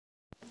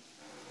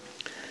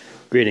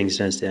Greetings,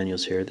 Dennis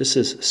Daniels here. This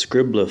is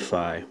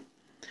Scriblify.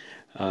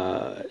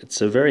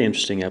 It's a very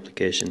interesting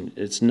application.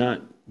 It's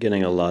not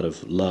getting a lot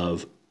of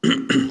love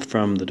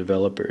from the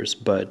developers,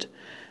 but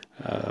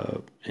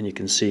and you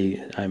can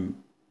see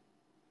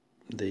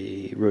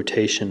the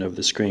rotation of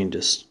the screen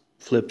just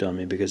flipped on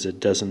me because it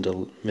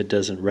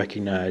doesn't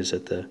recognize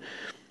that the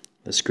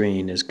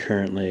screen is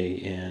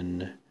currently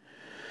in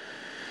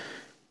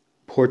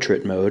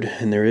portrait mode,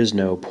 and there is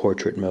no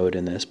portrait mode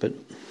in this, but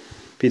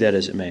be that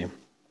as it may.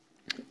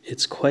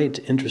 It's quite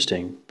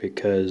interesting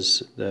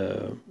because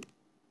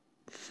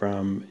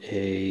from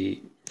a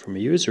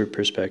user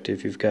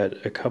perspective, you've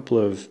got a couple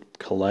of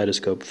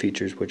kaleidoscope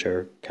features which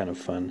are kind of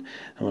fun.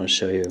 I want to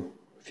show you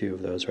a few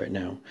of those right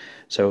now.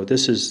 So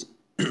this is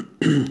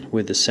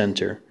with the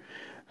center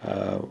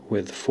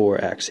with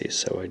 4 axes.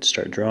 So I'd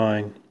start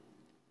drawing,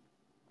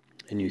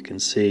 and you can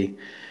see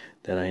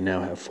that I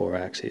now have 4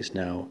 axes.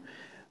 Now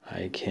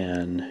I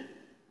can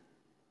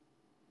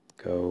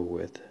go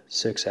with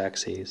 6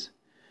 axes.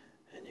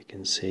 You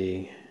can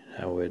see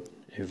how it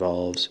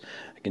evolves.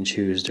 I can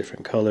choose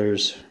different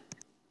colors,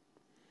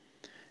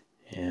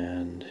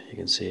 and you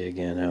can see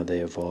again how they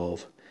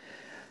evolve.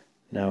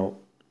 Now,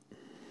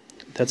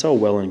 that's all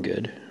well and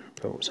good,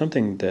 but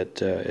something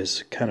that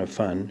is kind of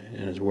fun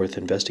and is worth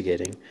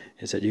investigating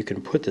is that you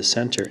can put the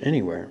center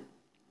anywhere.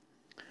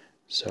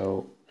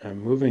 So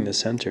I'm moving the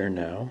center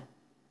now,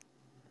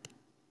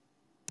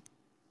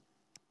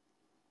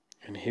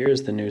 and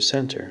here's the new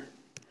center.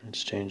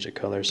 Let's change the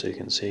color so you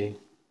can see.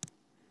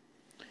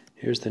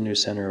 Here's the new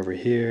center over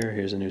here,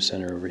 here's a new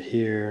center over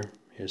here,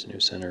 here's a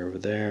new center over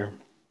there.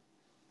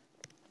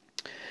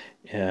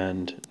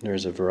 And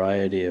there's a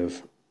variety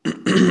of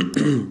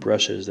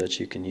brushes that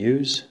you can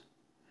use.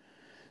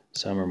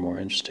 Some are more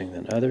interesting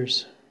than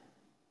others.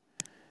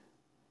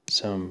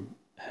 Some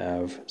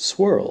have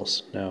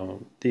swirls. Now,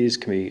 these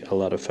can be a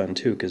lot of fun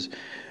too, because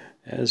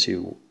as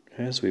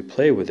we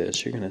play with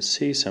this, you're going to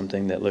see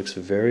something that looks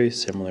very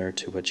similar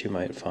to what you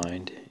might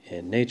find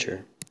in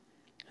nature.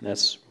 And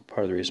that's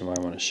part of the reason why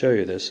I want to show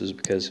you this, is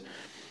because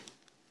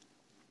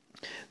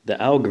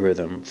the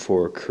algorithm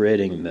for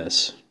creating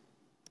this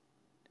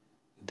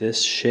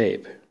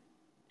shape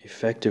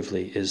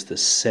effectively is the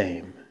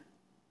same,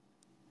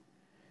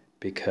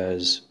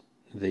 because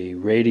the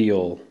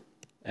radial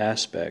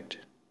aspect,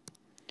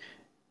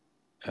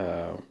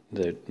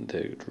 the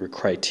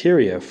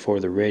criteria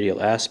for the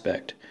radial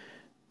aspect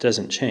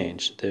doesn't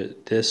change.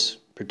 This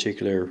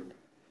particular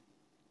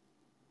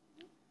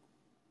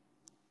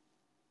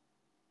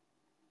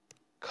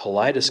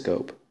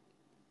kaleidoscope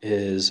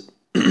is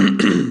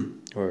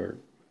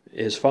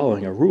is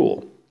following a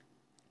rule,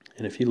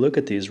 and if you look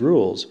at these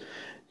rules,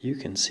 you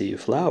can see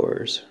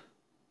flowers.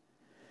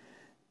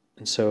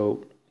 And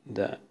so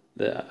the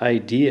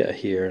idea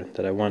here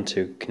that I want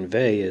to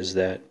convey is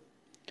that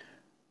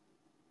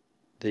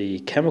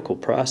the chemical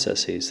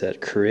processes that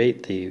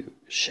create the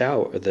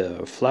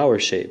flower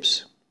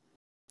shapes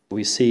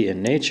we see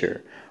in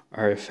nature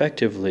are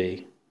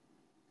effectively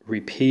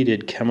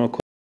repeated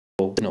chemical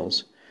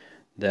signals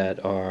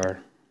that are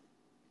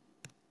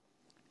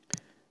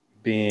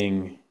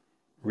being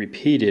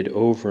repeated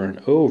over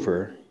and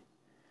over,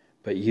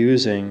 but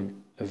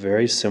using a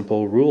very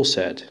simple rule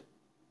set.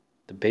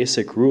 The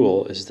basic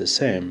rule is the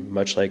same,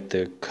 much like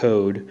the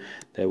code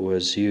that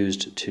was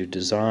used to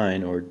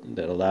design, or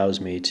that allows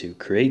me to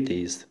create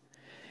these,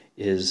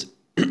 is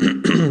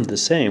the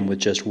same with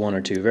just 1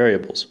 or 2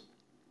 variables.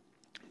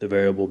 The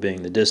variable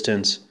being the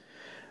distance,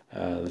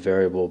 the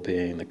variable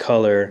being the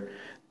color,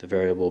 the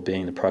variable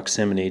being the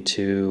proximity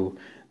to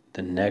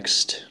the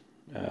next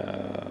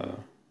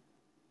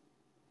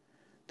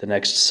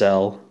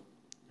cell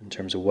in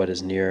terms of what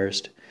is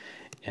nearest.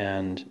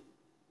 And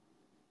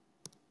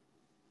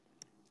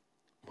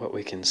what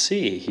we can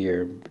see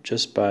here,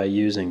 just by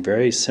using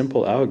very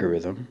simple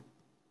algorithm,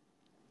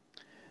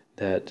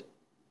 that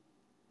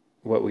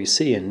what we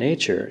see in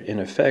nature in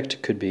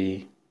effect could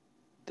be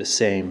the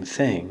same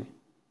thing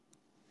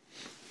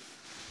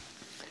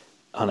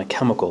on a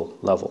chemical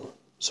level.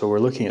 So we're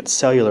looking at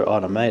cellular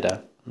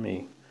automata. Let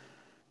me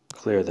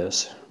clear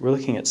this. We're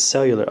looking at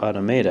cellular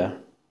automata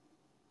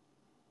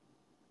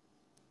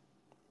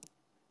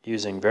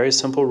using very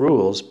simple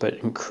rules, but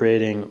in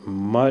creating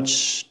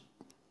much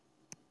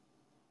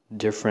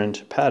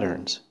different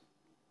patterns.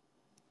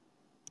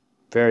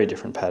 Very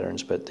different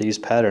patterns, but these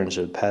patterns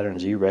are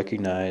patterns you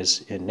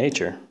recognize in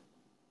nature,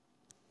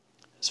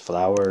 as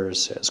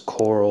flowers, as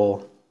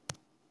coral,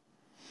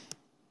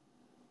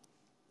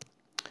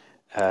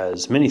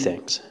 as many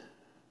things.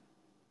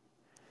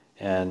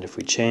 And if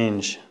we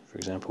change, for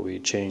example, we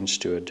change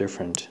to a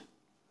different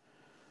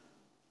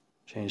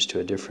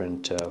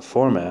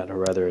format, or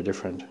rather a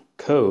different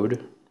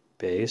code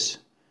base,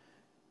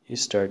 you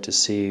start to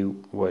see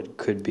what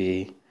could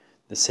be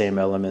the same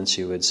elements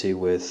you would see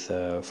with,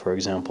 for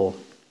example,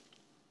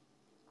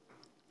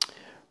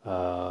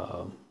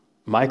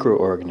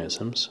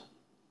 microorganisms,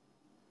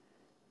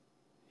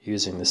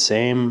 using the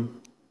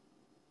same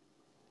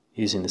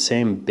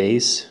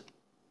base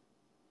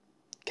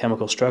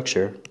chemical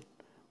structure,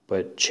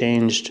 but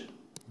changed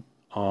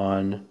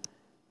on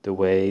the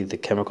way the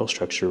chemical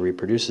structure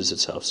reproduces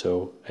itself.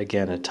 So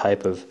again, a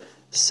type of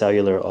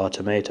cellular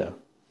automata.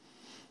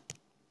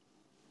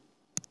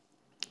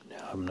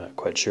 Now I'm not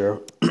quite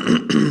sure.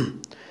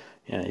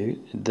 Yeah,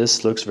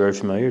 this looks very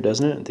familiar,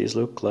 doesn't it? These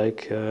look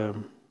like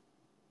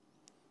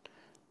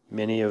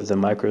many of the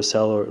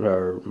microcellular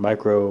or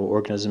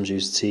microorganisms you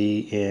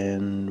see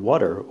in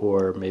water,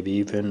 or maybe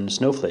even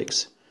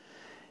snowflakes.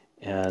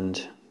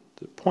 And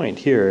the point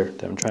here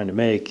that I'm trying to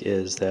make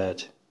is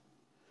that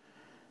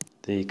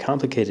the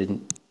complicated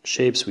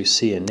shapes we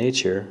see in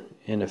nature,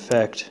 in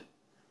effect,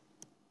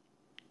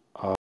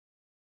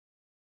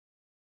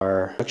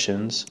 are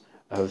actions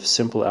of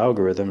simple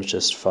algorithms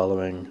just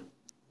following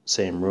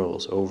same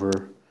rules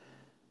over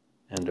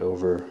and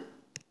over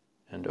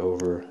and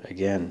over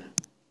again,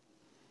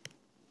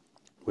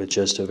 with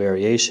just a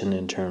variation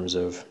in terms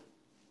of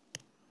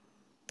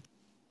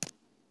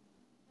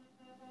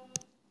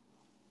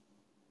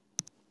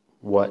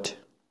what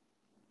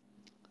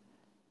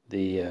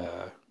the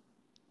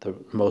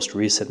most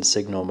recent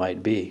signal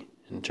might be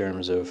in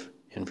terms of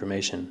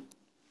information.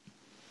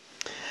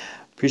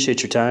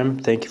 Appreciate your time.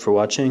 Thank you for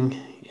watching,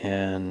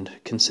 and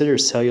consider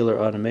cellular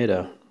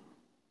automata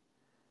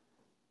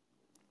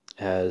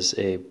as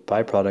a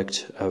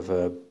byproduct of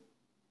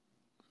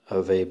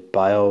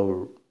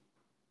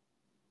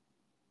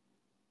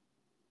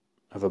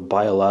a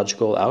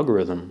biological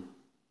algorithm.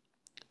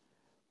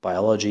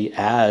 Biology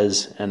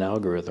as an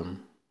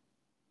algorithm.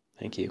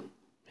 Thank you,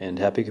 and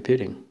happy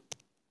computing.